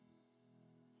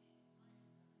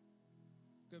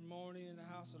Good morning in the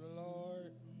house of the Lord.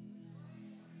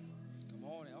 Good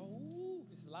morning. Oh,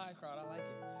 it's a live crowd. I like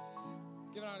it.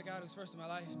 Giving honor to God who's first in my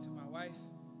life, to my wife,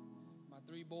 my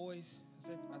three boys.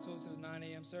 I told you to the 9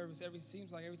 a.m. service.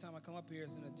 Seems like every time I come up here,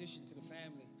 it's an addition to the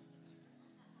family.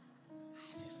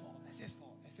 That's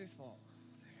his fault.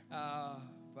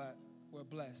 But we're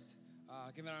blessed.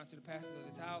 Giving honor to the pastors of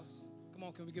this house. Come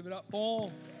on, can we give it up for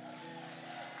them?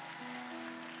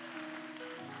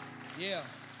 Yeah.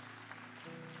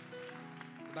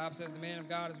 The Bible says the man of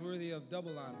God is worthy of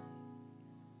double honor.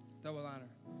 Double honor.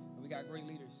 And we got great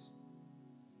leaders.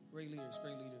 Great leaders.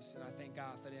 And I thank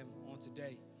God for them on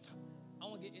today. I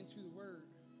want to get into the word.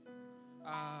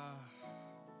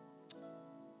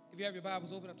 If you have your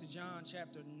Bibles, open up to John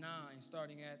chapter 9,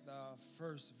 starting at the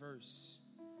first verse.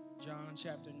 John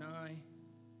chapter 9,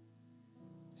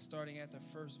 starting at the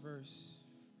first verse.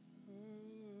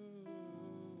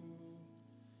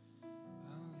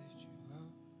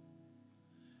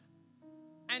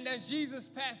 And as Jesus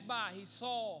passed by, he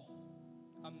saw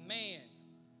a man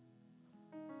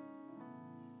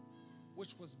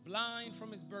which was blind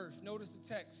from his birth. Notice the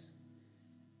text.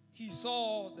 He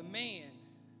saw the man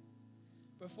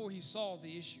before he saw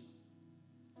the issue.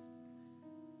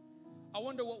 I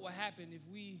wonder what would happen if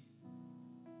we,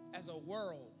 as a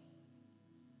world,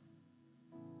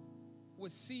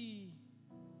 would see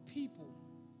people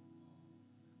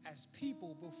as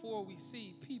people before we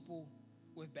see people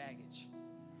with baggage.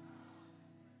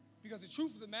 Because the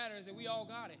truth of the matter is that we all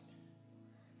got it.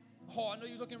 Oh, I know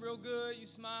you're looking real good. You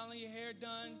smiling, your hair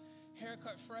done,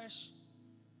 haircut fresh.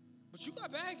 But you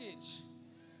got baggage.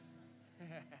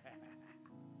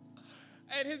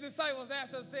 And his disciples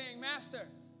asked him, saying, Master,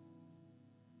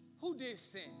 who did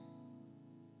sin?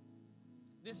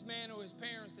 This man or his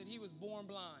parents, that he was born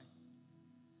blind?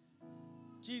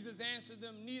 Jesus answered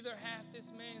them, neither hath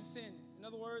this man sinned. In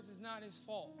other words, it's not his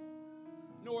fault,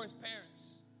 nor his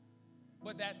parents,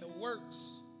 but that the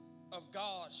works of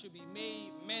God should be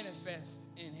made manifest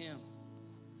in him.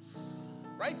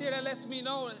 Right there, that lets me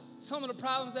know that some of the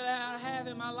problems that I have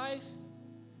in my life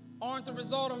aren't the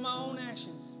result of my own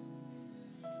actions.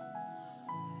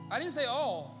 I didn't say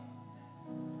all.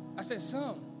 I said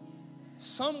some.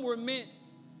 Some were meant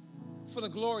for the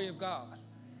glory of God.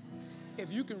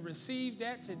 If you can receive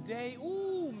that today,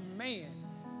 ooh, man.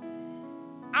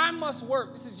 I must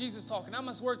work. This is Jesus talking. I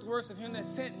must work the works of him that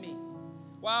sent me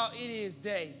while it is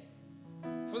day.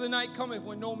 For the night cometh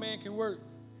when no man can work.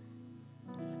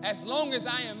 As long as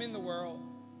I am in the world,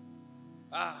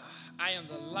 I am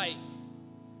the light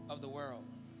of the world.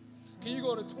 Can you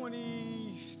go to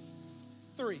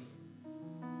 23?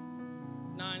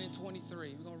 9 and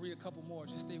 23. We're going to read a couple more.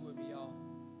 Just stay with me, y'all.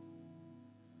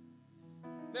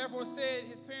 Therefore said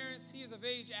his parents, he is of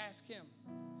age, ask him.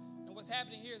 And what's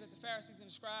happening here is that the Pharisees and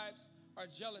the scribes are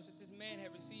jealous that this man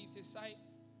had received his sight.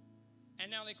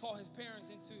 And now they call his parents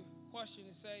into question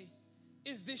and say,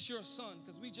 is this your son?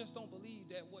 Because we just don't believe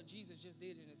that what Jesus just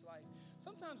did in his life.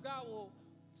 Sometimes God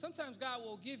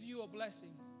will give you a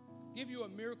blessing, give you a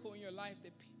miracle in your life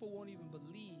that people won't even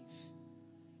believe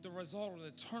the result of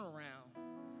the turnaround,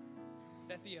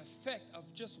 that the effect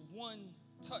of just one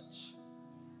touch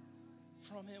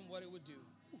from him, what it would do.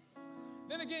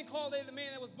 Then again called they the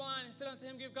man that was blind and said unto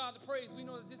him, give God the praise. We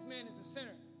know that this man is a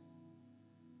sinner.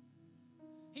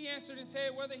 He answered and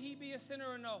said, whether he be a sinner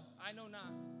or no, I know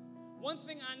not. One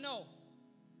thing I know,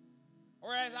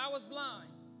 whereas I was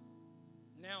blind,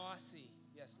 now I see.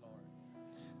 Yes, Lord.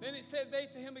 Then it said they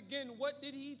to him again, what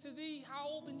did he to thee? How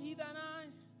opened he thine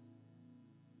eyes?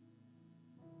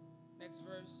 Next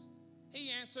verse. He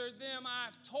answered them,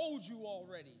 I've told you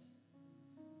already.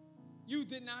 You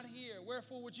did not hear.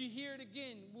 Wherefore would ye hear it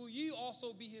again? Will ye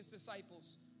also be his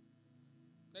disciples?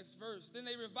 Next verse. Then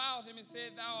they reviled him and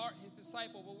said, thou art his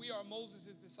disciple, but we are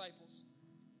Moses' disciples.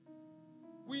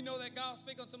 We know that God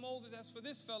spake unto Moses, as for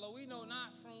this fellow, we know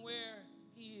not from where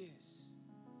he is.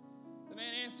 The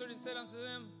man answered and said unto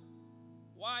them,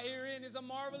 why herein is a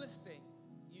marvelous thing.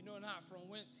 You know not from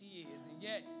whence he is, and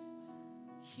yet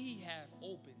he have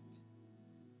opened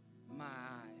my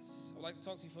eyes. I'd like to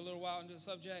talk to you for a little while on this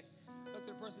subject. Look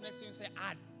to the person next to you and say,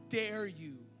 I dare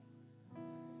you.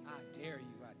 I dare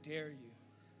you. I dare you.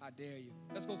 I dare you.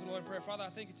 Let's go to the Lord in prayer. Father, I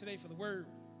thank you today for the word.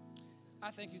 I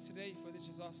thank you today for this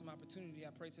awesome opportunity. I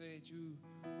pray today that you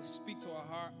will speak to our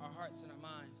hearts and our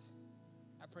minds.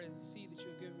 I pray that the seed that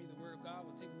you have given me, the word of God,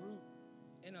 will take root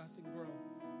in us and grow.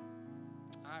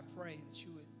 I pray that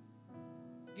you would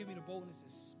give me the boldness to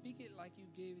speak it like you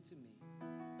gave it to me.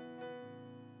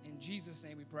 In Jesus'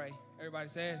 name we pray. Everybody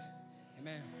says,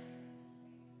 amen.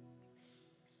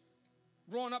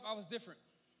 Growing up, I was different.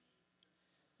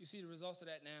 You see the results of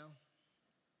that now.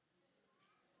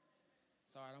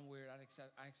 Sorry, I'm weird. I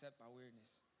accept my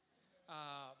weirdness.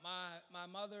 My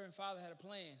mother and father had a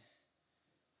plan.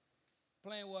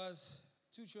 Plan was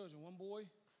 2 children, 1 boy,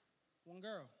 1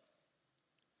 girl.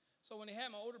 So when they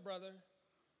had my older brother,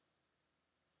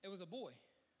 it was a boy.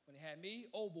 When they had me,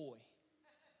 oh boy.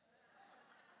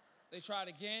 They tried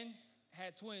again,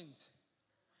 had twins.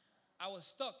 I was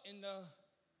stuck in the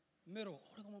middle. Oh,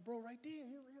 there go my bro right there.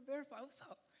 Here, verify. What's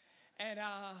up? And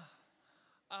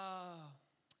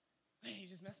man, he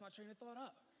just messed my train of thought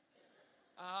up.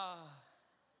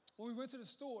 When we went to the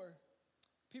store,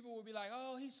 people would be like,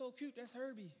 oh, he's so cute. That's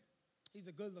Herbie. He's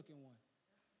a good-looking one.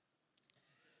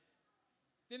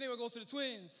 Then they would go to the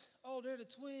twins. Oh, they're the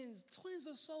twins. Twins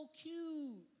are so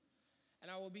cute.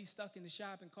 And I would be stuck in the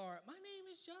shopping cart. My name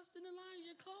is Justin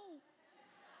Elijah Cole.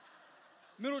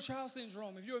 Middle child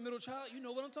syndrome. If you're a middle child, you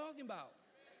know what I'm talking about.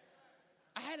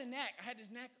 I had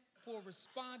this knack for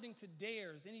responding to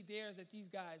dares, any dares that these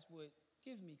guys would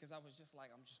give me, because I was just like,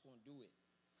 I'm just going to do it.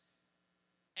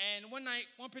 And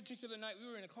one particular night, we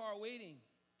were in a car waiting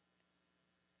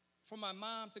for my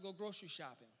mom to go grocery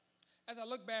shopping. As I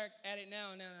look back at it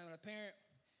now I'm a parent,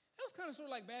 that was kind of sort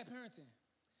of like bad parenting.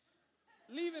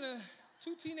 Leaving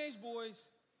 2 teenage boys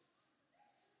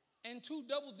and 2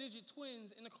 double-digit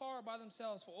twins in the car by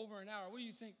themselves for over an hour. What do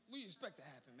you think? What do you expect to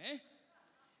happen, man?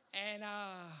 And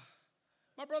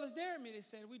my brothers dared me. They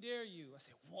said, we dare you. I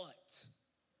said, what?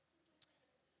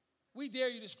 We dare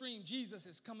you to scream, Jesus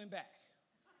is coming back.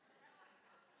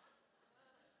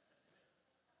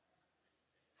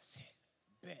 I said,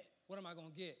 bet. What am I going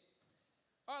to get?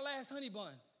 Our last honey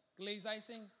bun, glazed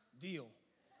icing, deal.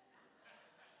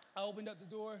 I opened up the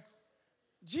door.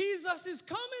 Jesus is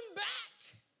coming back.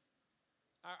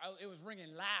 It was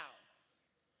ringing loud.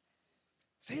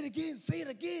 Say it again, say it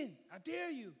again. I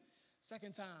dare you.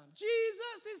 Second time,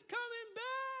 Jesus is coming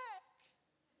back.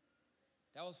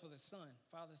 That was for the son,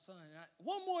 Father, Son.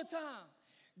 One more time.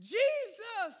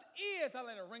 Jesus is, I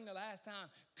let it ring the last time,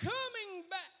 coming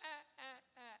back.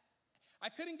 I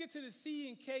couldn't get to the C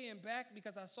and K and back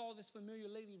because I saw this familiar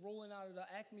lady rolling out of the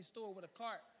Acme store with a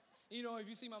cart. You know, if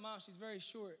you see my mom, she's very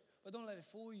short, but don't let it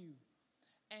fool you.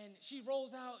 And she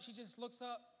rolls out, she just looks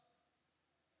up,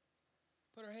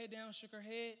 put her head down, shook her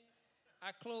head.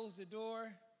 I closed the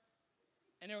door,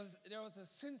 and there was a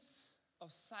sense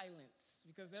of silence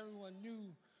because everyone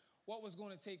knew what was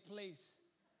going to take place.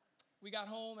 We got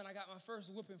home, and I got my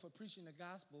first whipping for preaching the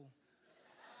gospel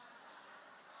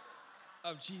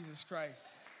of Jesus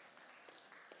Christ.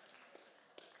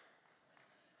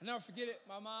 I'll never forget it.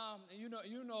 My mom, and you know,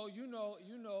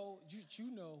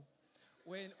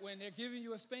 when they're giving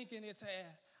you a spanking, it's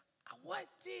what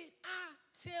did I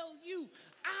tell you?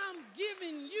 I'm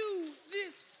giving you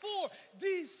this for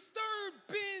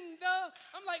disturbing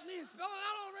I'm like, man, spell it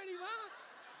out already, Mom.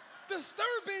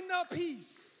 Disturbing the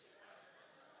peace.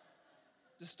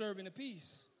 Disturbing the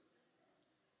peace.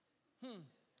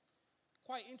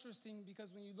 Quite interesting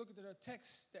because when you look at the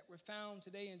texts that were found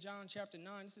today in John chapter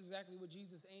 9, this is exactly what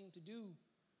Jesus aimed to do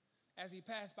as he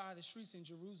passed by the streets in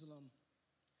Jerusalem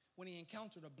when he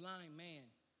encountered a blind man.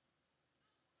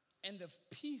 And the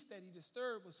peace that he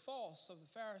disturbed was false of the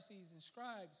Pharisees and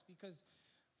scribes because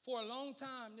for a long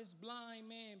time this blind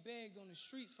man begged on the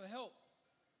streets for help,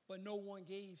 but no one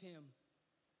gave him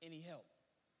any help.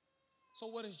 So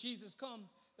what does Jesus come?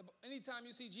 Anytime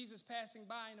you see Jesus passing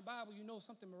by in the Bible, you know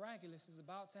something miraculous is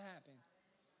about to happen.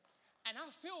 And I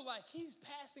feel like he's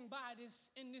passing by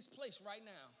in this place right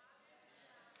now.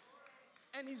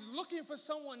 And he's looking for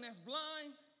someone that's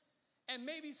blind and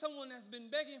maybe someone that's been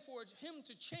begging for him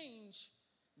to change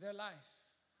their life.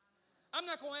 I'm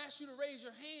not going to ask you to raise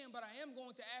your hand, but I am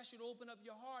going to ask you to open up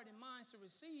your heart and minds to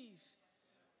receive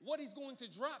what he's going to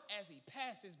drop as he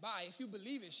passes by. If you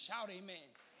believe it, shout amen.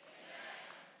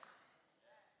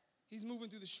 He's moving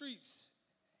through the streets,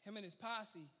 him and his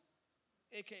posse,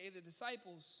 a.k.a. the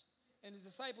disciples. And his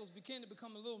disciples begin to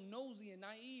become a little nosy and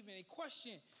naive, and they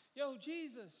question, yo,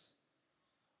 Jesus,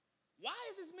 why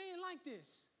is this man like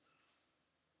this?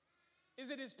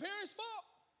 Is it his parents' fault?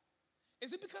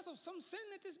 Is it because of some sin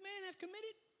that this man have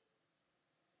committed?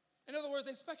 In other words,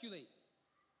 they speculate.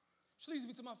 Which leads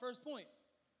me to my first point.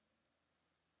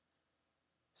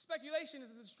 Speculation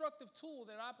is a destructive tool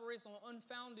that operates on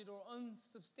unfounded or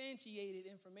unsubstantiated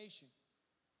information.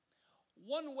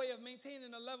 One way of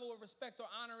maintaining a level of respect or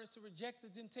honor is to reject the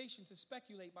temptation to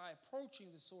speculate by approaching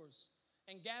the source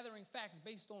and gathering facts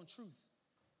based on truth.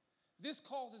 This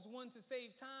causes one to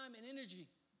save time and energy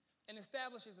and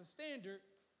establishes a standard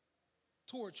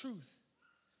toward truth.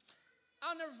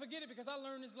 I'll never forget it because I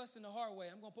learned this lesson the hard way.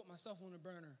 I'm going to put myself on the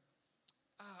burner.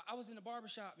 I was in the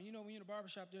barbershop, and you know when you're in the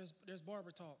barbershop, there's barber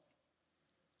talk.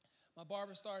 my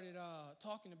barber started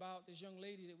talking about this young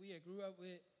lady that we had grew up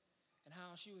with and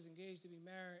how she was engaged to be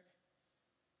married.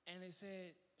 And they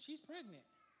said, she's pregnant.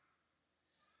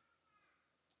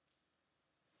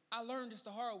 I learned this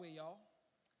the hard way, y'all.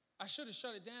 I should have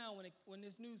shut it down when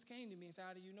this news came to me and said,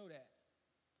 how do you know that?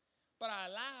 But I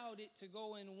allowed it to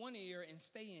go in one ear and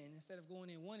stay in instead of going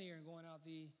in one ear and going out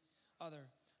the other.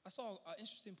 I saw an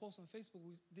interesting post on Facebook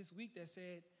this week that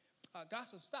said,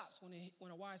 gossip stops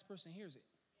when a wise person hears it.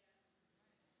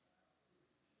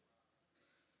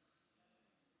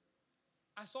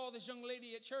 I saw this young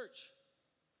lady at church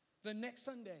the next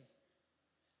Sunday.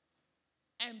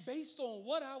 And based on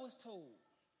what I was told,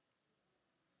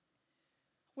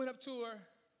 went up to her.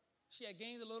 She had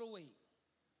gained a little weight.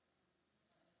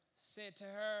 Said to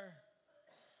her,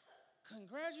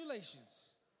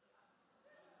 congratulations.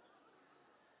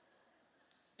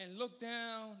 And looked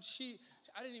down.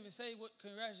 I didn't even say what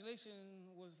congratulations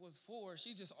was for.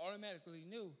 She just automatically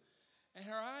knew. And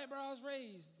her eyebrows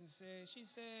raised and she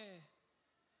said,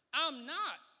 I'm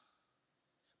not.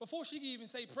 Before she could even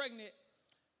say pregnant,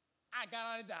 I got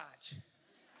out of Dodge.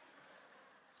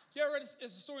 You ever read it's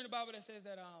a story in the Bible that says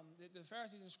that the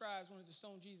Pharisees and scribes wanted to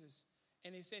stone Jesus,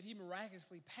 and they said he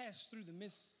miraculously passed through the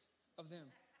midst of them.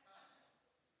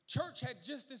 Church had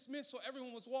just dismissed, so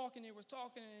everyone was walking, they was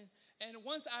talking, and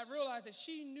once I realized that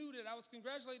she knew that I was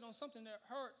congratulating on something that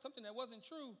hurt, something that wasn't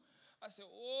true, I said,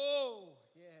 oh,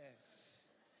 yes.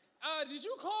 Did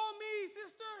you call me,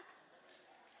 sister?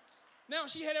 Now,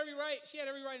 she had every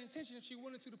right intention if she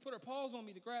wanted to put her paws on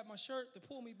me, to grab my shirt, to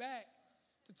pull me back,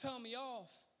 to tell me off.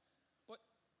 But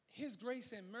his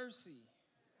grace and mercy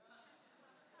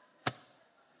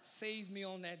saved me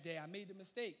on that day. I made the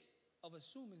mistake of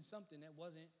assuming something that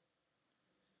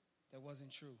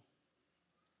wasn't true.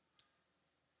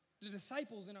 The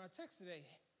disciples in our text today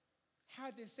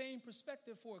had the same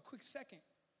perspective for a quick second.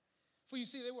 For you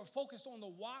see, they were focused on the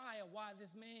why of why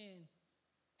this man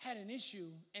had an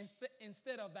issue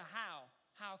instead of the how.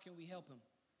 How can we help him?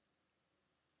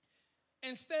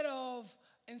 Instead of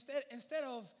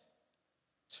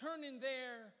turning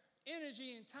their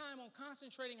energy and time on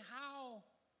concentrating how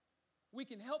we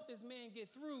can help this man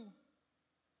get through,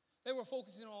 they were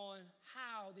focusing on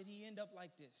how did he end up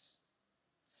like this.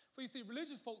 For you see,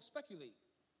 religious folk speculate,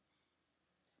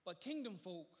 but kingdom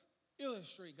folk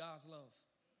illustrate God's love.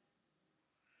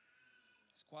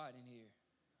 It's quiet in here.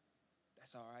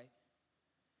 That's all right.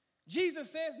 Jesus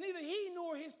says neither he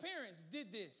nor his parents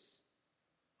did this.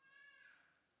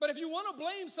 But if you want to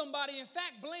blame somebody, in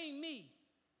fact, blame me.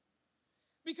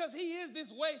 Because he is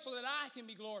this way so that I can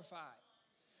be glorified.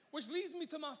 Which leads me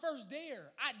to my first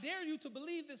dare. I dare you to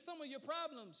believe that some of your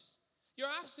problems, your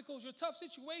obstacles, your tough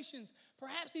situations,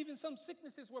 perhaps even some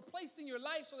sicknesses were placed in your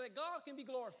life so that God can be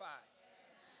glorified.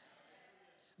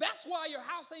 That's why your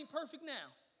house ain't perfect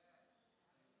now.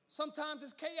 Sometimes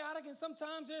it's chaotic and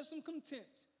sometimes there's some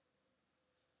contempt.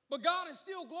 But God is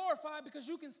still glorified because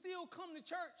you can still come to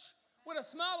church with a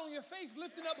smile on your face,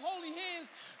 lifting up holy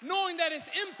hands, knowing that it's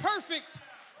imperfect,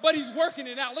 but he's working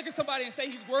it out. Look at somebody and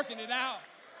say he's working it out.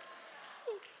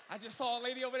 I just saw a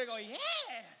lady over there go,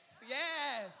 yes,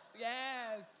 yes,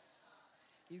 yes.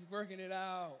 He's working it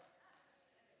out.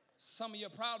 Some of your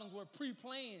problems were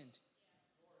pre-planned.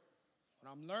 What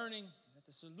I'm learning is that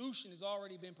the solution has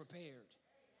already been prepared.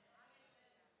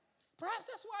 Perhaps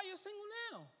that's why you're single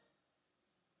now.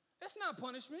 That's not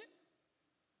punishment.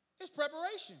 It's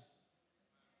preparation.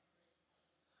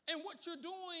 And what you're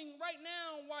doing right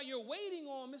now while you're waiting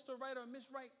on Mr. Right or Miss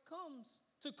Right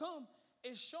to come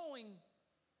is showing,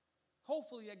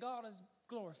 hopefully, that God is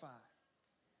glorified.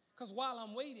 Because while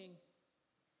I'm waiting,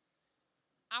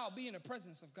 I'll be in the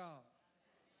presence of God.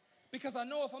 Because I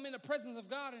know if I'm in the presence of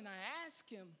God and I ask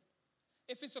him,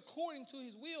 if it's according to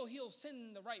his will, he'll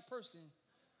send the right person.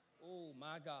 Oh,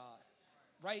 my God.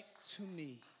 Right to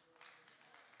me.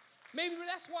 Maybe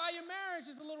that's why your marriage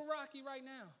is a little rocky right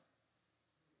now.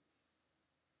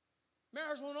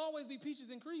 Marriage won't always be peaches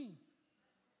and cream.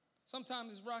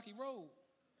 Sometimes it's rocky road,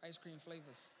 ice cream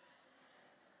flavors.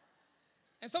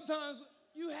 And sometimes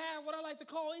you have what I like to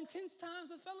call intense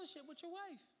times of fellowship with your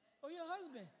wife or your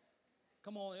husband.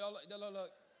 Come on, y'all,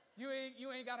 look. You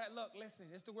ain't got to look. Listen,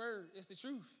 it's the word. It's the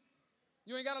truth.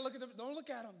 You ain't got to look at them. Don't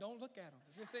look at them. Don't look at them.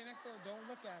 If you're sitting next to them, don't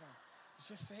look at them.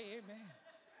 Just say amen.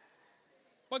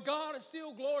 But God is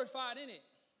still glorified in it.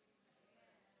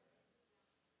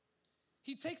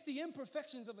 He takes the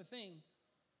imperfections of a thing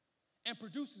and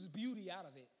produces beauty out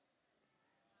of it.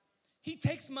 He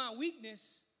takes my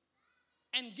weakness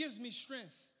and gives me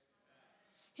strength.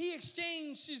 He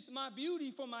exchanges my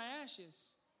beauty for my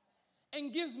ashes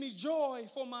and gives me joy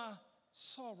for my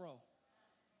sorrow.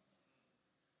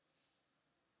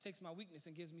 takes my weakness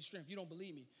and gives me strength. You don't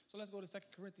believe me. So let's go to 2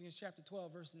 Corinthians chapter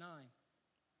 12, verse 9.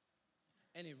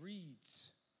 And it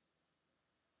reads,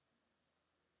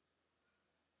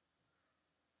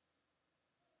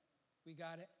 we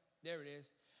got it? There it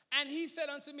is. And he said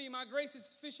unto me, my grace is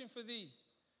sufficient for thee,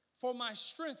 for my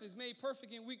strength is made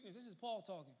perfect in weakness. This is Paul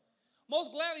talking.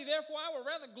 Most gladly, therefore, I would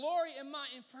rather glory in my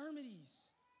infirmities,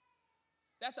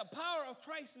 that the power of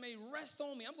Christ may rest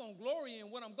on me. I'm going to glory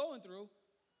in what I'm going through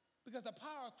because the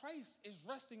power of Christ is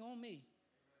resting on me.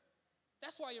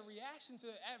 That's why your reaction to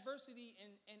adversity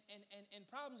and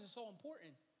problems is so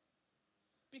important,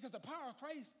 because the power of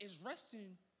Christ is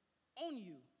resting on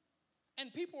you.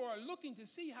 And people are looking to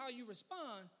see how you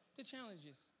respond to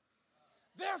challenges.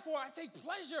 Therefore, I take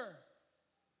pleasure.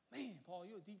 Man, Paul,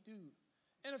 you're a deep dude.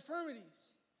 In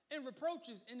infirmities, in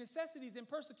reproaches, in necessities, in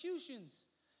persecutions,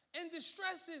 in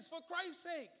distresses for Christ's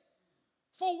sake.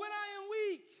 For when I am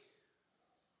weak,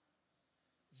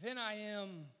 then I am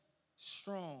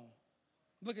strong.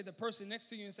 Look at the person next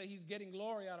to you and say, he's getting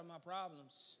glory out of my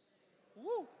problems.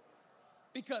 Woo!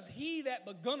 Because he that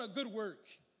begun a good work,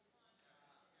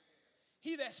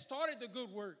 he that started the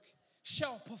good work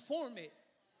shall perform it,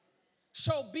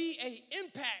 shall be an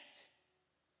impact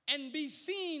and be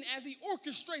seen as he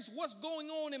orchestrates what's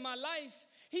going on in my life.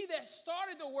 He that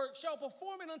started the work shall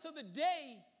perform it until the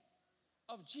day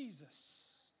of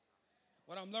Jesus.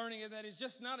 What I'm learning is that it's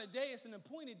just not a day, it's an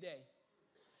appointed day.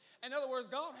 In other words,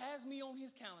 God has me on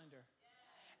his calendar.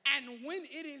 And when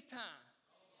it is time,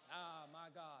 my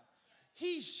God,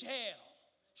 he shall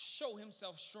show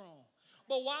himself strong.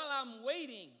 But while I'm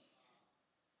waiting,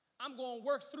 I'm going to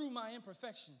work through my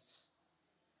imperfections,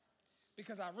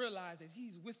 because I realize that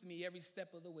he's with me every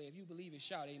step of the way. If you believe it,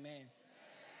 shout amen. Amen.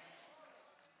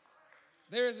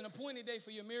 There is an appointed day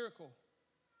for your miracle.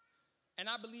 And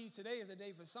I believe today is a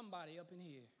day for somebody up in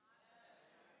here.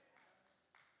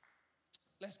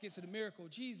 Let's get to the miracle.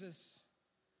 Jesus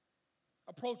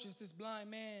approaches this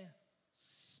blind man,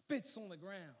 spits on the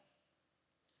ground.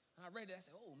 And I read that, I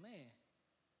said, oh man,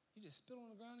 he just spit on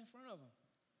the ground in front of him.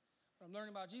 But I'm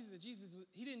learning about Jesus, that Jesus,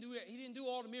 he didn't do that. He didn't do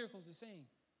all the miracles the same,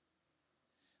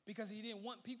 because he didn't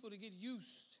want people to get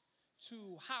used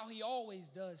to how he always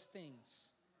does things.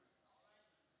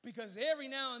 Because every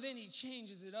now and then he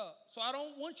changes it up. So I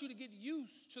don't want you to get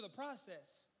used to the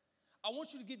process. I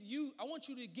want you to get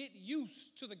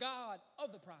used to the God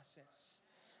of the process.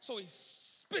 So he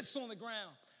spits on the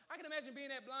ground. I can imagine being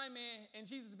that blind man and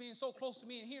Jesus being so close to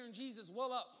me and hearing Jesus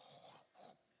well up.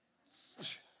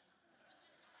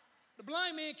 The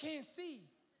blind man can't see,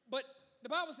 but the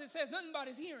Bible says nothing about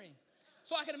his hearing.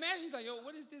 So I can imagine he's like, yo,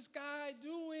 what is this guy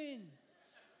doing?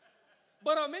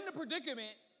 But I'm in the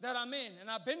predicament that I'm in, and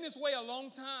I've been this way a long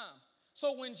time.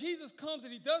 So when Jesus comes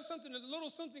and he does something, a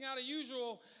little something out of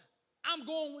usual, I'm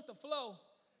going with the flow,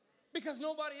 because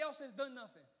nobody else has done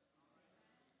nothing.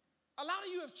 A lot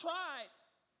of you have tried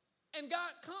and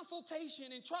got consultation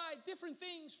and tried different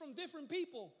things from different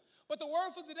people. But the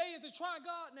word for today is to try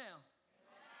God now.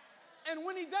 And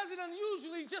when he does it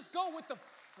unusually, just go with the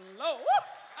flow. Woo!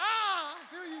 I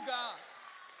feel you, God.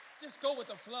 Just go with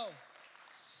the flow.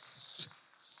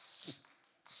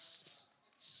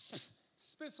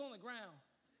 Spits on the ground.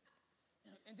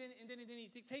 And then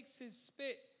he takes his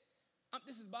spit.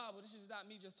 This is Bible. This is not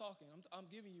me just talking. I'm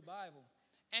giving you Bible.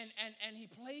 And he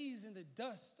plays in the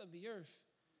dust of the earth.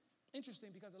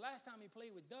 Interesting, because the last time he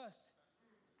played with dust,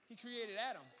 he created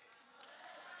Adam.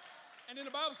 And then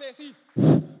the Bible says he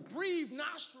breathed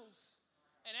nostrils.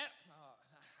 And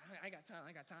I ain't got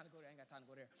time to go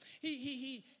there.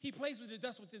 He plays with the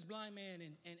dust with this blind man,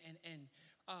 and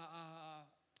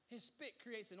his spit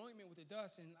creates an ointment with the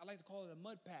dust, and I like to call it a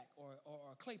mud pack or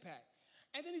a clay pack.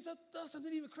 And then he does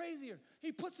something even crazier.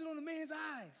 He puts it on the man's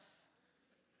eyes.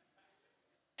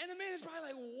 And the man is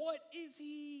probably like, what is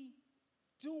he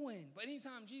doing? But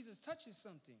anytime Jesus touches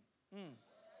something,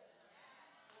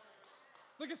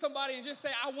 look at somebody and just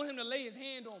say, I want him to lay his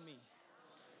hand on me.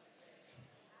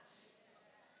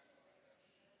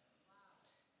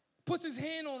 Puts his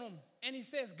hand on him, and he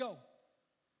says, go.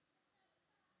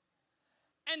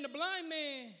 And the blind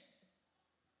man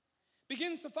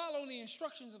begins to follow the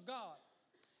instructions of God.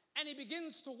 And he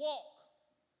begins to walk.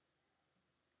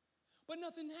 But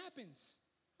nothing happens,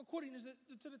 according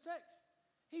to the text.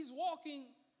 He's walking,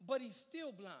 but he's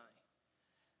still blind.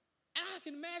 And I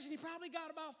can imagine he probably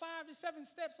got about 5 to 7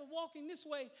 steps of walking this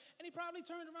way, and he probably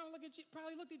turned around and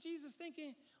probably looked at Jesus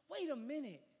thinking, wait a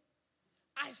minute,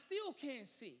 I still can't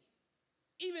see,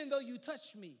 even though you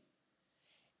touched me.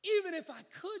 Even if I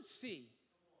could see,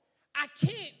 I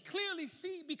can't clearly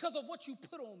see because of what you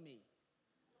put on me.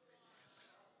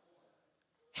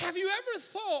 Have you ever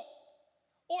thought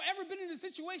or ever been in a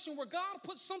situation where God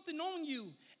puts something on you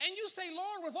and you say,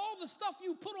 Lord, with all the stuff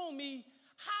you put on me,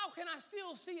 how can I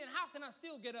still see and how can I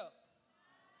still get up?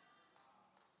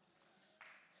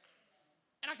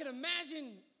 And I can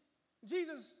imagine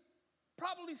Jesus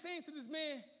probably saying to this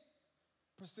man,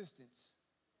 persistence.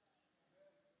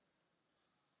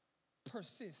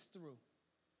 Persist through.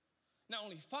 Not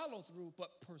only follow through,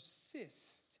 but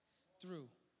persist through.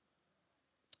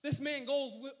 This man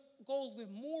goes with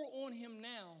more on him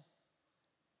now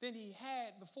than he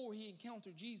had before he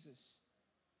encountered Jesus.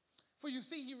 For you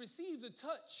see, he received a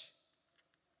touch,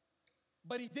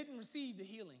 but he didn't receive the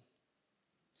healing.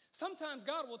 Sometimes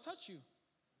God will touch you,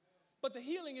 but the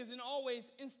healing isn't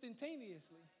always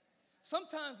instantaneously.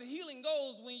 Sometimes the healing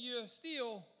goes when you're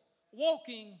still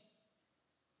walking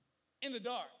in the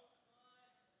dark.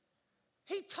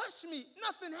 He touched me,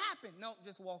 nothing happened. No,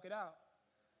 just walk it out.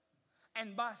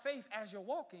 And by faith, as you're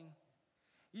walking,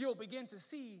 you'll begin to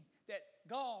see that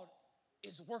God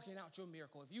is working out your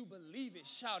miracle. If you believe it,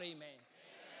 shout amen. Amen.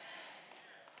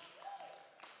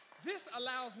 This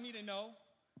allows me to know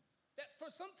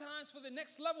that sometimes for the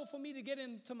next level for me to get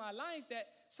into my life, that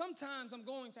sometimes I'm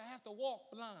going to have to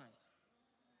walk blind.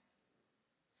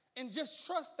 And just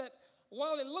trust that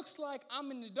while it looks like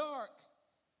I'm in the dark,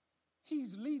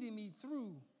 he's leading me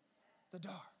through the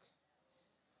dark.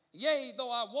 Yea,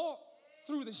 though I walk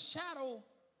through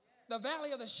the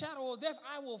valley of the shadow of death,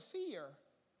 I will fear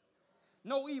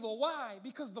no evil. Why?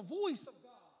 Because the voice of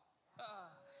God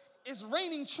is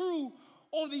reigning true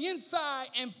on the inside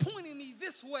and pointing me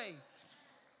this way.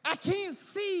 I can't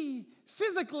see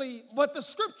physically, but the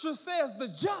scripture says the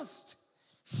just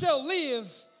shall live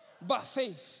by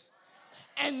faith.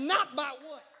 And not by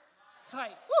what?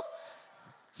 Sight. Woo.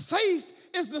 Faith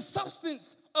is the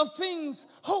substance of things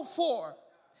hoped for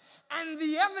and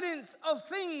the evidence of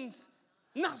things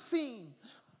not seen.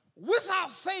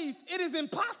 Without faith, it is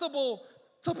impossible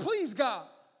to please God.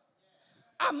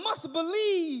 I must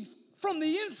believe from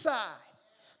the inside,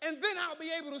 and then I'll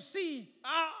be able to see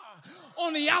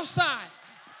on the outside.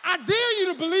 I dare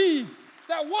you to believe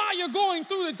that while you're going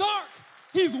through the dark,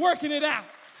 he's working it out.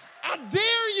 I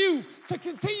dare you to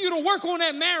continue to work on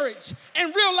that marriage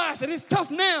and realize that it's tough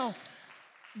now,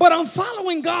 but I'm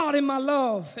following God in my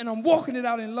love, and I'm walking it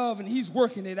out in love, and he's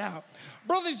working it out.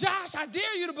 Brother Josh, I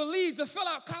dare you to believe to fill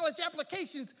out college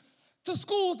applications to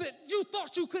schools that you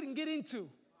thought you couldn't get into.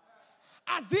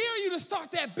 I dare you to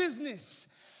start that business.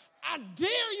 I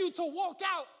dare you to walk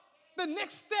out the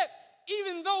next step,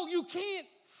 even though you can't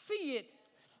see it.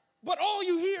 But all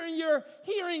you hear in your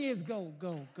hearing is go,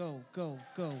 go, go, go,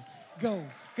 go, go,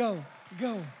 go,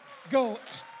 go, go.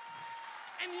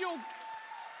 And you'll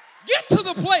get to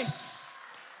the place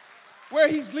where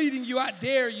he's leading you. I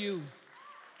dare you.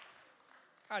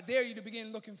 I dare you to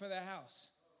begin looking for that house.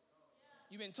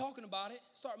 You've been talking about it.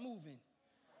 Start moving.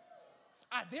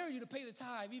 I dare you to pay the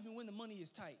tithe even when the money is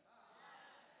tight.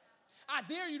 I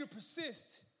dare you to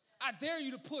persist. I dare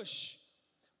you to push.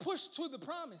 Push to the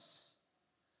promise.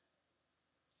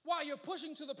 While you're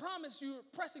pushing to the promise, you're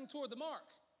pressing toward the mark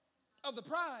of the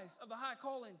prize of the high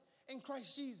calling in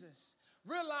Christ Jesus.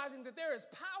 Realizing that there is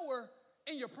power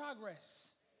in your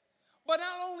progress. But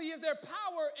not only is there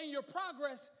power in your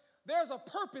progress, there's a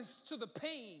purpose to the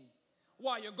pain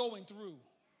while you're going through.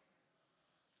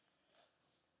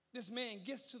 This man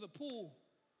gets to the pool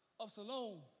of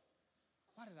Siloam.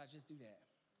 Why did I just do that?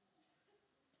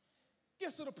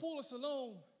 Gets to the pool of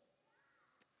Siloam.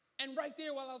 And right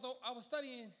there while I was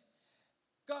studying,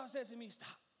 God said to me,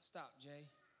 stop, Jay.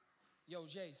 Yo,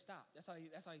 Jay, stop. That's how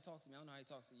he talks to me. I don't know how he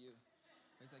talks to you.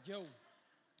 He's like, yo,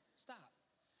 stop.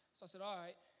 So I said, all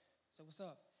right. I said, what's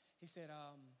up? He said,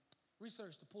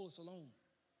 research the pool of Siloam.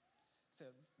 I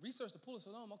said, research the pool of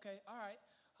Siloam? Okay, all right.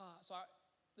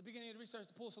 The beginning of the research,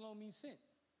 the pool of Siloam means sent.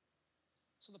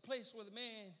 So the place where the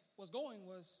man was going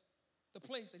was the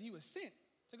place that he was sent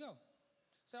to go.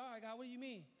 I said, all right, God, what do you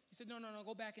mean? He said, no,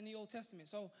 go back in the Old Testament.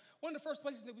 So one of the first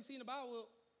places that we see in the Bible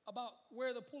about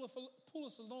where the pool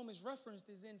of Siloam is referenced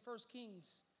is in 1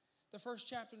 Kings, the first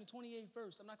chapter and the 28th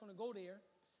verse. I'm not going to go there.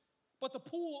 But the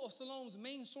pool of Siloam's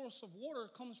main source of water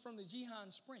comes from the Gihon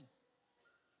Spring.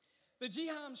 The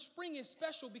Gihon Spring is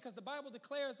special because the Bible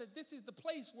declares that this is the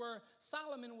place where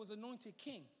Solomon was anointed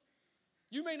king.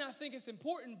 You may not think it's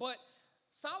important, but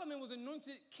Solomon was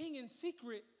anointed king in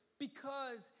secret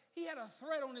because he had a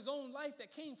threat on his own life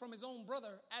that came from his own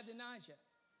brother, Adonijah.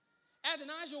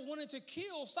 Adonijah wanted to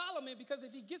kill Solomon because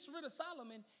if he gets rid of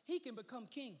Solomon, he can become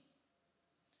king.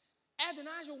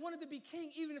 Adonijah wanted to be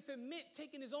king even if it meant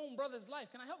taking his own brother's life.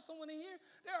 Can I help someone in here?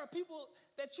 There are people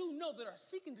that you know that are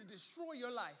seeking to destroy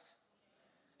your life.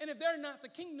 And if they're not, the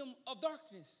kingdom of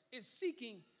darkness is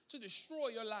seeking to destroy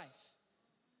your life.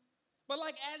 But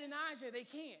like Adonijah, they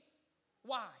can't.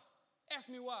 Why? Ask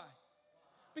me why.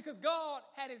 Because God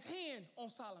had his hand on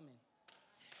Solomon.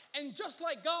 And just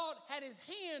like God had his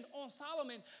hand on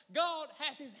Solomon, God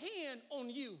has his hand on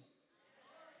you.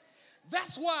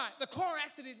 That's why the car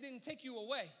accident didn't take you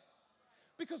away.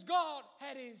 Because God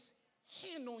had his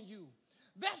hand on you.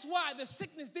 That's why the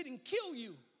sickness didn't kill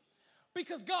you.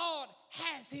 Because God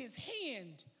has his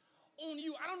hand on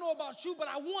you. I don't know about you, but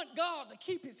I want God to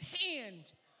keep his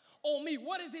hand on me.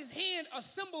 What is his hand a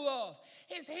symbol of?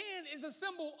 His hand is a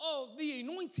symbol of the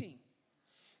anointing.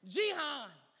 Jihan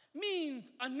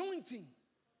means anointing.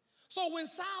 So when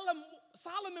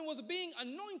Solomon was being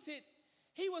anointed,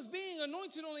 he was being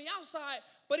anointed on the outside,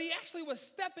 but he actually was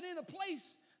stepping in a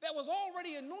place that was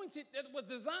already anointed, that was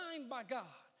designed by God.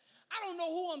 I don't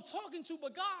know who I'm talking to,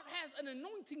 but God has an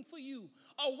anointing for you,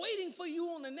 waiting for you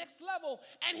on the next level,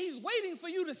 and he's waiting for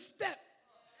you to step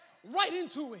right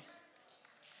into it.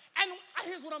 And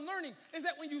here's what I'm learning, is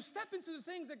that when you step into the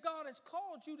things that God has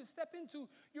called you to step into,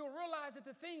 you'll realize that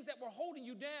the things that were holding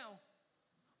you down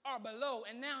are below,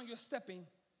 and now you're stepping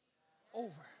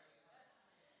over.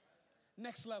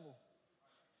 Next level.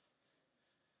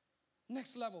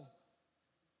 Next level.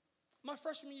 My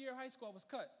freshman year of high school, I was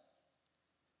cut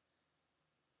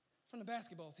from the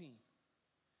basketball team.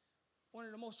 One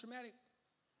of the most traumatic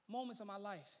moments of my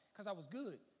life, because I was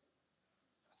good.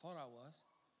 I thought I was.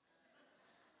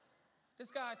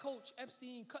 This guy, Coach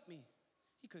Epstein, cut me.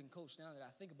 He couldn't coach now that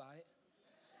I think about it.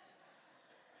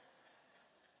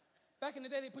 Back in the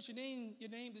day, they put your name,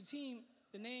 the team,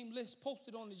 the name list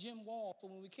posted on the gym wall. So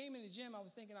when we came in the gym, I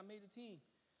was thinking I made the team.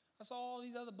 I saw all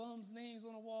these other bums' names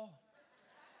on the wall.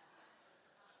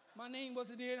 My name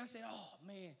wasn't there, and I said, oh,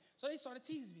 man. So they started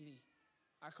teasing me.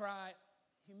 I cried,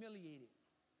 humiliated.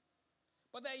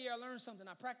 But that year, I learned something.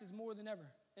 I practiced more than ever.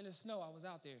 In the snow, I was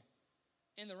out there.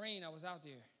 In the rain, I was out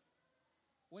there.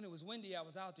 When it was windy, I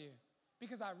was out there.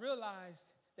 Because I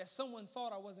realized that someone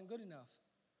thought I wasn't good enough.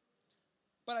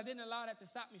 But I didn't allow that to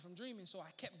stop me from dreaming, so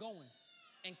I kept going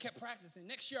and kept practicing.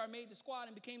 Next year, I made the squad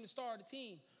and became the star of the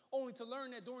team, only to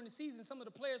learn that during the season, some of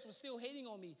the players were still hating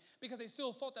on me because they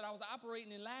still thought that I was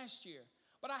operating in last year.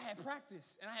 But I had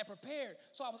practiced and I had prepared,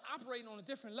 so I was operating on a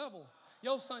different level.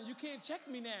 Yo, son, you can't check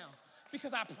me now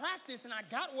because I practiced and I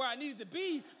got where I needed to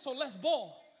be, so let's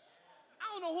ball. I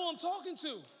don't know who I'm talking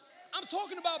to. I'm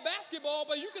talking about basketball,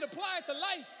 but you can apply it to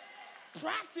life.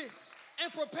 Practice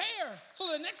and prepare so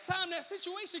the next time that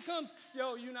situation comes,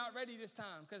 yo, you're not ready this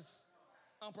time because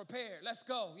I'm prepared. Let's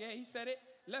go. Yeah, he said it.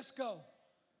 Let's go.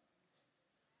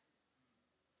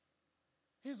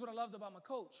 Here's what I loved about my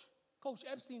coach. Coach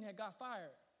Epstein had got fired.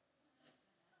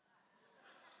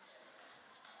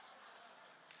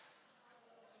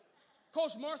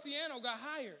 Coach Marciano got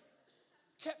hired,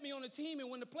 kept me on the team, and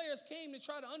when the players came to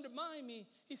try to undermine me,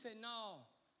 he said, no,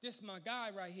 this is my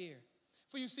guy right here.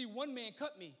 For you see, one man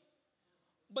cut me,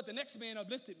 but the next man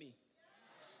uplifted me.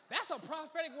 That's a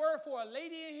prophetic word for a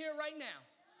lady in here right now.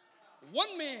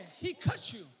 One man, he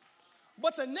cut you,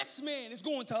 but the next man is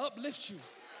going to uplift you.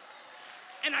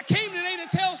 And I came today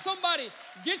to tell somebody,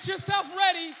 get yourself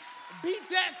ready, beat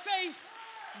that face,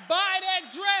 buy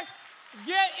that dress,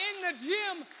 get in the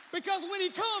gym, because when he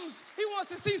comes, he wants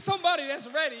to see somebody that's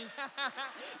ready.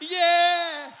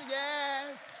 Yes,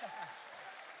 yes.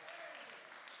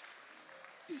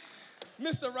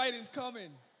 Mr. Right is coming.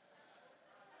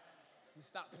 You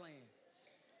stop playing.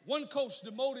 One coach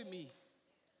demoted me,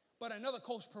 but another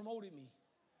coach promoted me.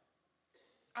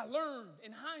 I learned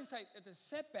in hindsight that the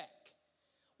setback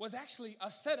was actually a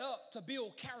setup to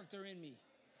build character in me.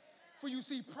 For you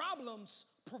see, problems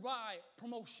provide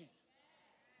promotion.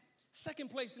 Second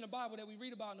place in the Bible that we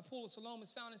read about in the Pool of Siloam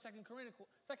is found in Second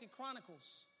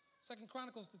Chronicles,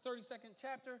 the 32nd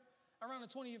chapter, around the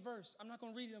 20th verse. I'm not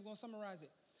going to read it, I'm going to summarize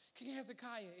it. King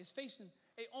Hezekiah is facing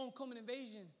an oncoming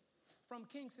invasion from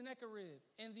King Sennacherib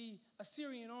and the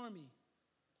Assyrian army.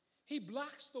 He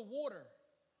blocks the water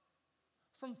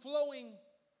from flowing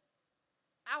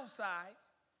outside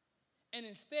and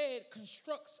instead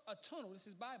constructs a tunnel. This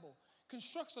is Bible.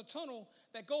 Constructs a tunnel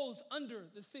that goes under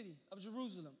the city of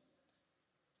Jerusalem.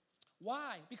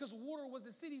 Why? Because water was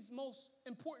the city's most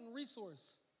important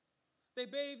resource. They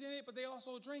bathed in it, but they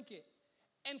also drank it.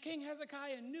 And King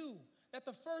Hezekiah knew that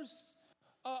the first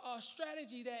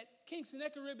strategy that King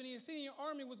Sennacherib and the Assyrian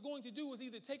army was going to do was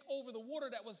either take over the water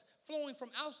that was flowing from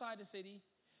outside the city,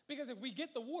 because if we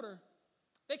get the water,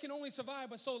 they can only survive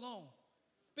but so long,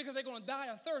 because they're going to die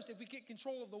of thirst if we get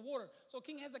control of the water. So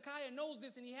King Hezekiah knows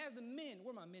this, and he has the men,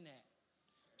 where are my men at,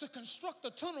 to construct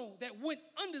a tunnel that went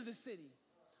under the city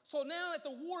So now that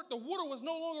the water was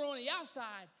no longer on the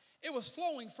outside, it was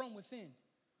flowing from within.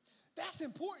 That's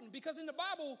important because in the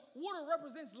Bible, water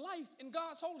represents life in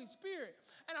God's Holy Spirit.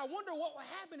 And I wonder what will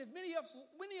happen if many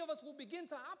of us will begin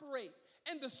to operate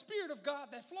in the Spirit of God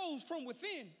that flows from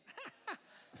within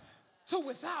to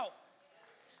without.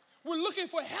 We're looking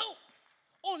for help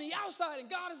on the outside, and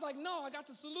God is like, no, I got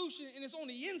the solution, and it's on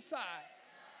the inside.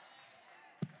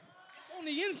 It's on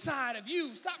the inside of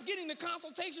you. Stop getting the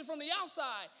consultation from the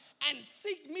outside and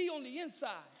seek me on the inside.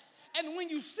 And when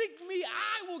you seek me,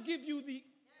 I will give you the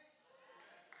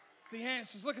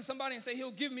answers. Look at somebody and say,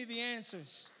 he'll give me the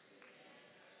answers.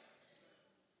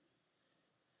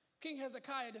 King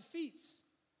Hezekiah defeats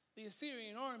the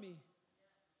Assyrian army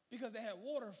because they had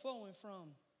water flowing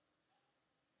from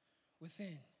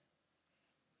within.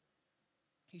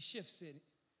 He shifts it,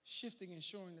 shifting,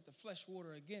 ensuring that the fresh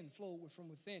water again flowed from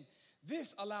within.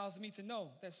 This allows me to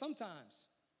know that sometimes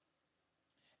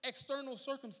external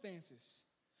circumstances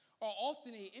are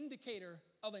often an indicator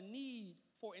of a need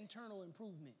for internal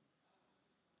improvement.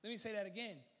 Let me say that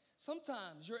again.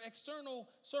 Sometimes your external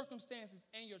circumstances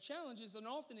and your challenges are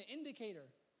often an indicator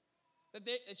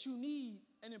that you need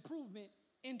an improvement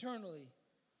internally.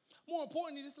 More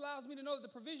importantly, this allows me to know that the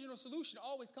provision or solution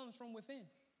always comes from within.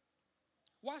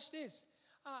 Watch this.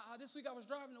 This week I was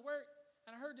driving to work,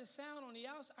 and I heard this sound on the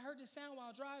outside. I heard this sound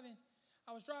while driving.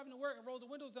 I was driving to work and rolled the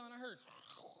windows down. I heard.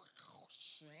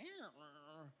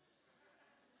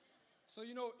 So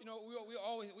we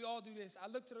all do this. I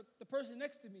look to the person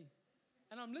next to me,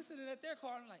 and I'm listening at their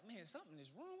car. And I'm like, man, something is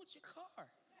wrong with your car.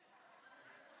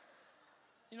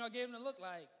 I gave them a look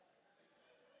like.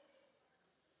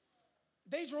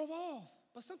 They drove off,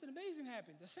 but something amazing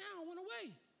happened. The sound went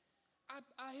away.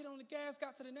 I hit on the gas,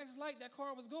 got to the next light. That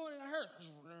car was going, and I heard.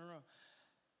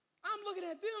 I'm looking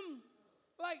at them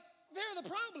like they're the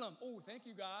problem. Oh, thank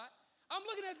you, God. I'm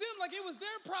looking at them like it was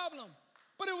their problem.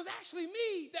 But it was actually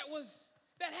me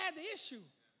that had the issue.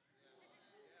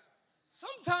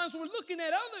 Sometimes we're looking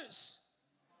at others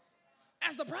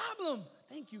as the problem.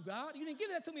 Thank you, God. You didn't give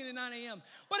that to me at 9 a.m.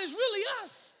 But it's really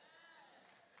us.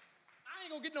 I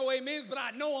ain't going to get no amens, but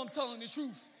I know I'm telling the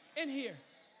truth in here.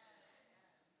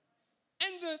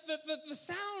 And the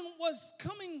sound was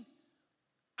coming.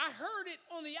 I heard it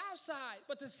on the outside,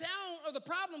 but the sound of the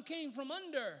problem came from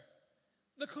under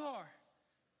the car.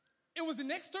 It was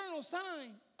an external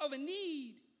sign of an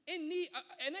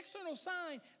external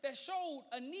sign that showed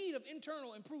a need of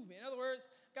internal improvement. In other words,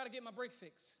 got to get my brake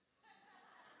fixed.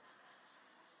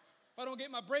 If I don't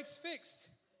get my brakes fixed,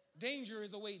 danger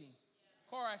is awaiting.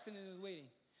 Car accident is waiting.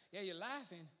 Yeah, you're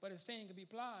laughing, but it's saying can be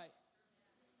applied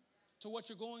to what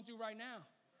you're going through right now.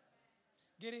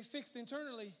 Get it fixed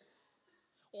internally,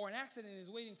 or an accident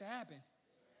is waiting to happen.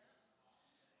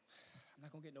 I'm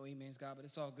not going to get no amens, God, but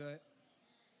it's all good.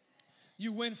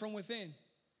 You win from within.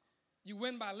 You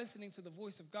win by listening to the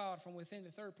voice of God from within. The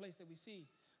third place that we see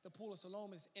the pool of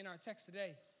Siloam is in our text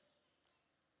today.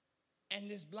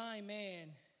 And this blind man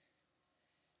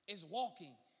is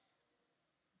walking,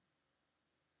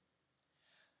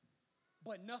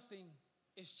 but nothing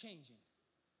is changing.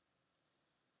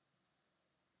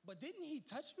 But didn't he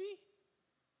touch me?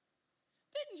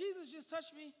 Didn't Jesus just touch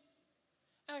me?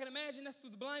 And I can imagine that's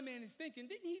what the blind man is thinking.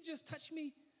 Didn't he just touch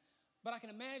me? But I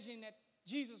can imagine that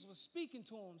Jesus was speaking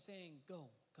to him saying, go,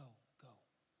 go, go,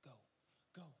 go,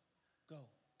 go, go,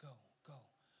 go, go,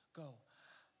 go.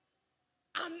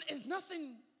 It's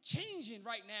nothing changing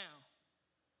right now.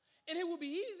 And it would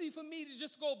be easy for me to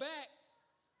just go back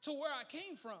to where I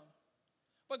came from.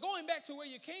 But going back to where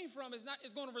you came from is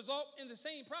going to result in the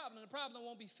same problem. The problem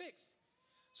won't be fixed.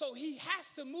 So he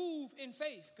has to move in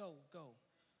faith. Go, go,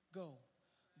 go,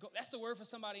 go. That's the word for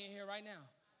somebody in here right now.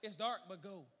 It's dark, but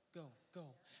go, go, go.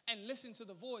 And listen to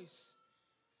the voice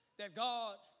that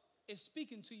God is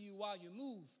speaking to you while you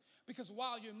move. Because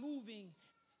while you're moving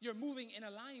in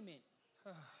alignment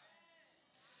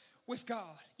with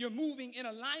God. You're moving in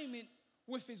alignment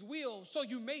with his will. So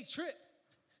you may trip,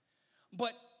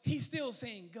 but he's still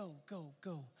saying, go, go,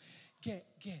 go. Get,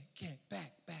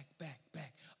 back,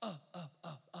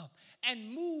 up.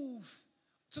 And move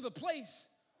to the place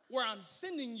where I'm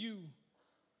sending you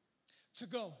to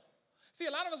go. See,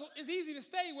 a lot of us, it's easy to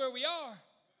stay where we are.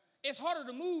 It's harder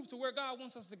to move to where God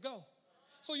wants us to go.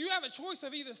 So you have a choice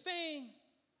of either staying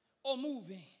or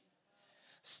moving.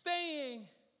 Staying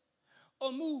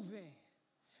or moving.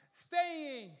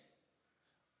 Staying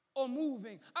or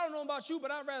moving. I don't know about you,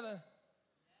 but I'd rather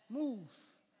move.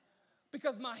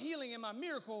 Because my healing and my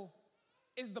miracle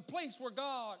is the place where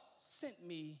God sent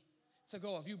me to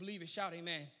go. If you believe it, shout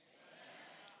amen. Amen.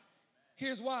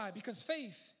 Here's why. Because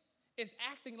faith is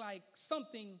acting like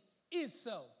something is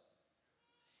so,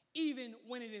 even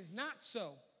when it is not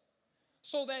so,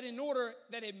 so that in order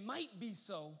that it might be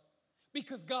so,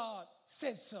 because God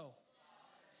says so.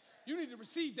 You need to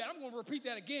receive that. I'm going to repeat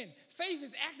that again. Faith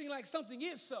is acting like something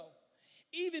is so,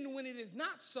 even when it is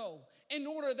not so, in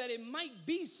order that it might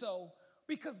be so,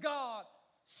 because God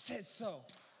says so.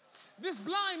 This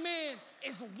blind man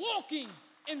is walking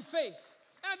in faith.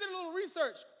 And I did a little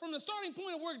research. From the starting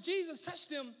point of where Jesus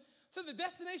touched him to the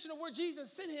destination of where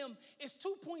Jesus sent him is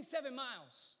 2.7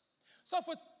 miles. So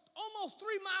for almost 3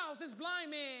 miles, this blind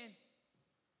man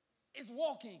is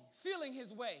walking, feeling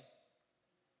his way.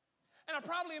 And I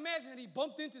probably imagine that he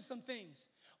bumped into some things,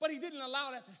 but he didn't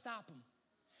allow that to stop him.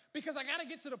 Because I got to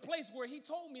get to the place where he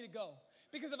told me to go.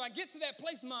 Because if I get to that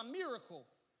place, my miracle,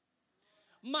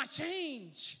 my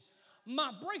change,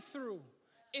 my breakthrough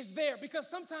is there. Because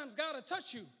sometimes God will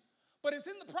touch you, but it's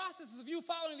in the process of you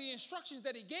following the instructions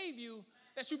that he gave you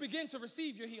that you begin to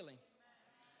receive your healing.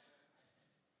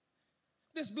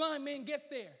 This blind man gets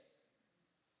there,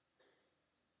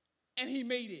 and he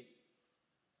made it.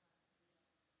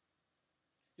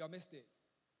 Y'all missed it.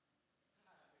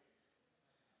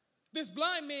 This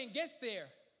blind man gets there,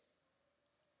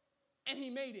 and he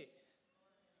made it.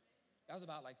 That was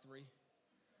about like 3.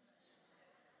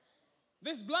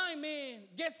 This blind man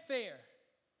gets there,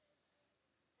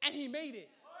 and he made it.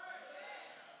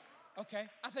 Okay,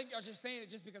 I think y'all just saying it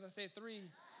just because I said 3.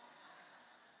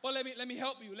 But let me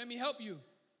help you. Let me help you.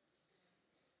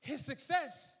 His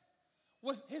success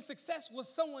was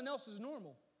someone else's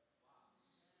normal.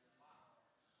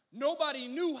 Nobody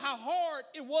knew how hard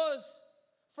it was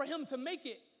for him to make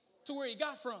it to where he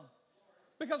got from,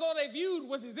 because all they viewed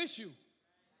was his issue.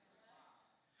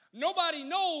 Nobody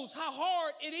knows how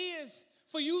hard it is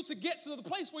for you to get to the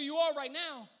place where you are right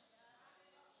now,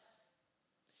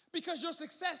 because your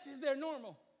success is their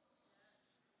normal.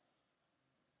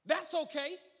 That's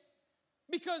okay,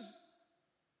 because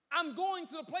I'm going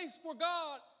to the place where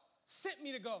God sent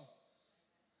me to go.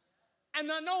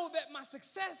 And I know that my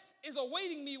success is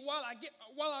awaiting me while I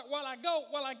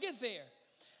get there.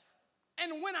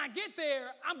 And when I get there,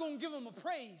 I'm going to give him a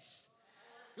praise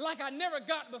like I never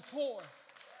got before,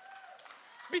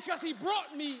 because he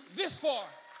brought me this far.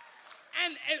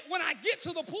 And when I get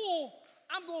to the pool,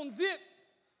 I'm going to dip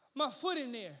my foot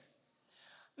in there.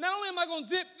 Not only am I going to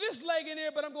dip this leg in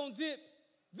there, but I'm going to dip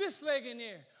this leg in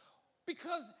there,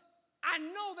 because I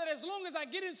know that as long as I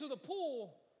get into the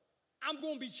pool, I'm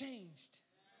going to be changed.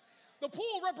 The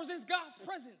pool represents God's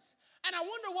presence. And I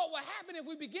wonder what would happen if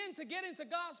we begin to get into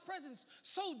God's presence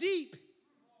so deep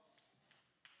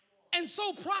and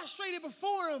so prostrated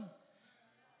before him.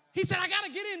 He said, I got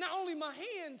to get in not only my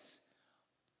hands,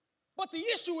 but the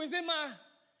issue is in my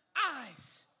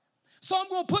eyes. So I'm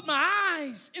going to put my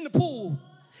eyes in the pool.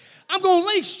 I'm going to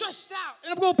lay stretched out,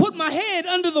 and I'm going to put my head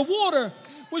under the water,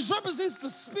 which represents the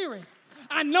spirit.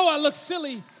 I know I look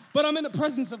silly, but I'm in the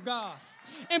presence of God.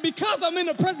 And because I'm in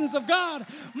the presence of God,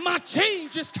 my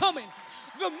change is coming.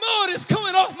 The mud is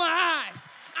coming off my eyes.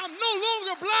 I'm no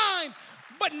longer blind,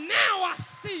 but now I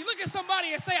see. Look at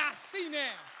somebody and say, I see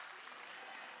now.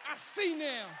 I see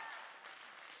now.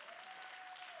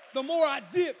 The more I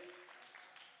dip,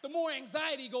 the more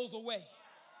anxiety goes away.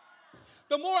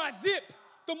 The more I dip,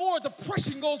 the more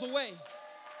depression goes away.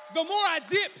 The more I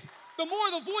dip, the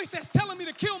more the voice that's telling me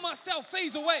to kill myself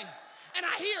fades away. And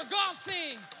I hear God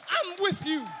saying, I'm with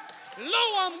you. Lo,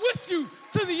 I'm with you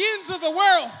to the ends of the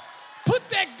world. Put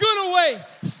that good away.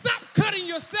 Stop cutting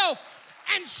yourself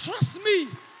and trust me.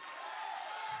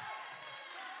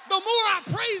 The more I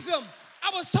praise him,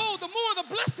 I was told the more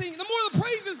the blessing, the more the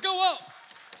praises go up,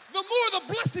 the more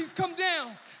the blessings come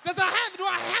down. Do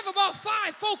I have about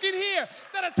 5 folk in here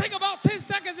that'll take about 10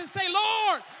 seconds and say,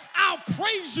 Lord, I'll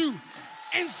praise you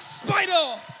in spite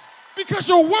of, because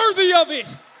you're worthy of it.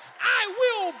 I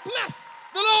will bless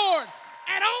the Lord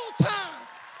at all times,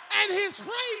 and his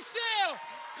praise shall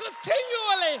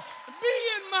continually be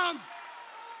in my mouth.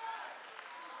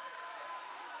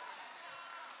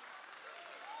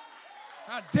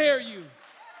 I dare you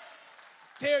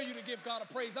to give God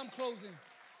a praise. I'm closing.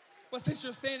 But since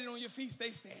you're standing on your feet,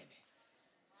 stay standing.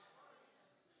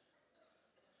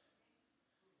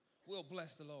 We'll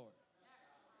bless the Lord.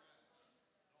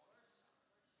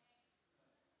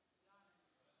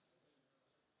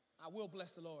 I will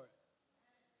bless the Lord.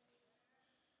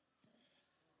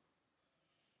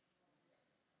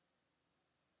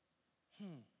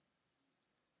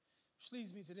 Which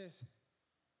leads me to this.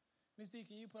 Ms. D,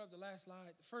 can you put up the last slide?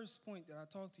 The first point that I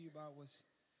talked to you about was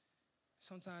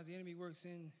sometimes the enemy works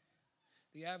in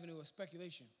the avenue of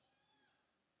speculation.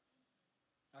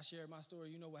 I shared my story.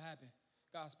 You know what happened.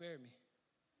 God spared me.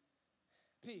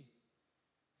 P,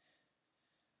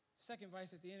 Second vice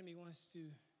that the enemy wants to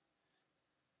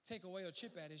take away or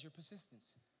chip at is your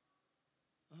persistence.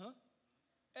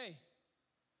 Hey,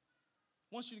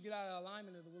 wants you to get out of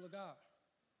alignment of the will of God.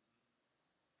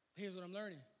 Here's what I'm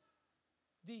learning.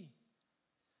 D,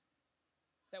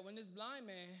 that when this blind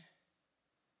man,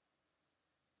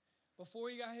 before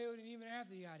he got healed and even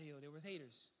after he got healed, there was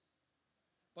haters.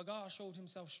 But God showed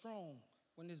himself strong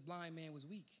when this blind man was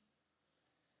weak.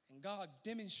 And God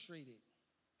demonstrated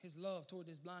his love toward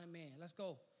this blind man. Let's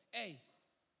go. A,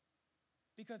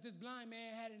 because this blind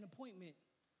man had an appointment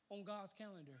on God's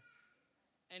calendar.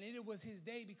 And it was his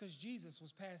day because Jesus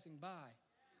was passing by,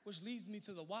 which leads me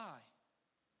to the why.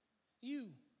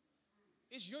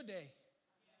 It's your day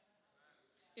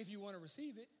if you want to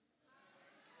receive it.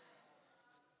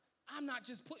 I'm not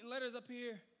just putting letters up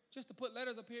here just to put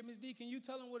letters up here. Ms. D, can you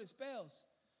tell them what it spells?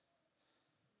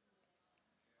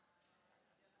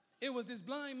 It was this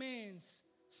blind man's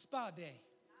spa day.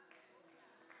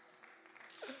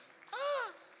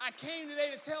 I came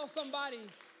today to tell somebody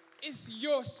it's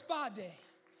your spa day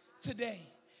today.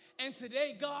 And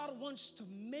today God wants to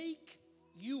make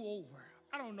you over.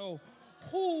 I don't know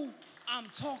who I'm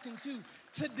talking to.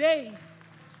 Today,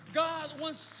 God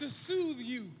wants to soothe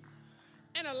you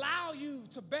and allow you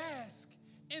to bask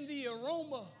in the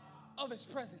aroma of his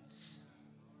presence.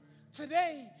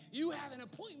 Today, you have an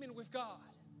appointment with God.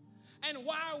 And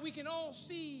while we can all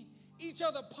see each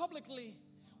other publicly,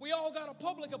 we all got a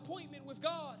public appointment with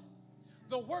God.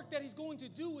 The work that he's going to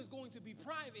do is going to be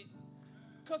private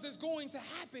because it's going to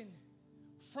happen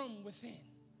from within.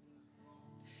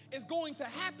 It's going to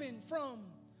happen from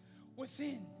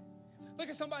within. Look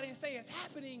at somebody and say, it's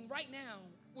happening right now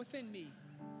within me.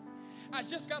 I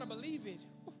just got to believe it.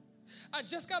 I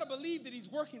just got to believe that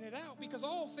he's working it out because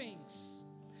all things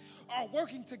are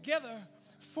working together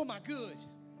for my good.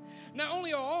 Not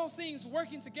only are all things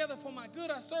working together for my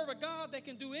good, I serve a God that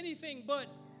can do anything but.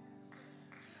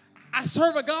 I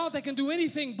serve a God that can do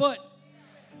anything but.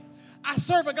 I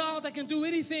serve a God that can do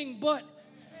anything but.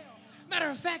 Matter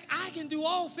of fact, I can do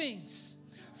all things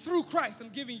through Christ. I'm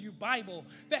giving you Bible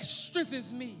that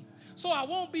strengthens me. So I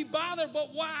won't be bothered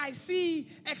but what I see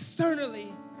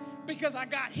externally because I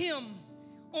got him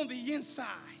on the inside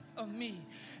of me.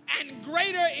 And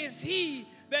greater is he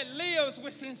that lives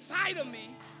within inside of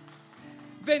me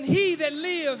than he that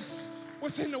lives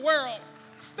within the world.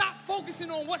 Stop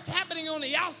focusing on what's happening on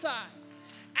the outside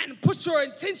and put your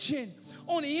attention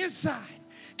on the inside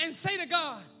and say to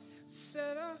God,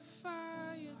 set a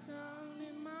fire down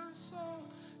in my soul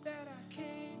that I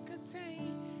can't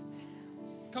contain.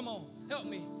 Come on, help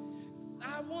me.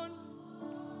 I want.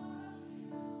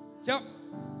 Yep.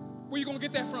 Where you going to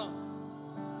get that from?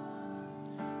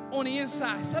 On the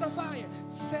inside. Set a fire.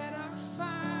 Set a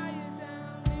fire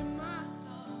down in my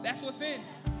soul. That's within.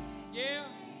 Yeah.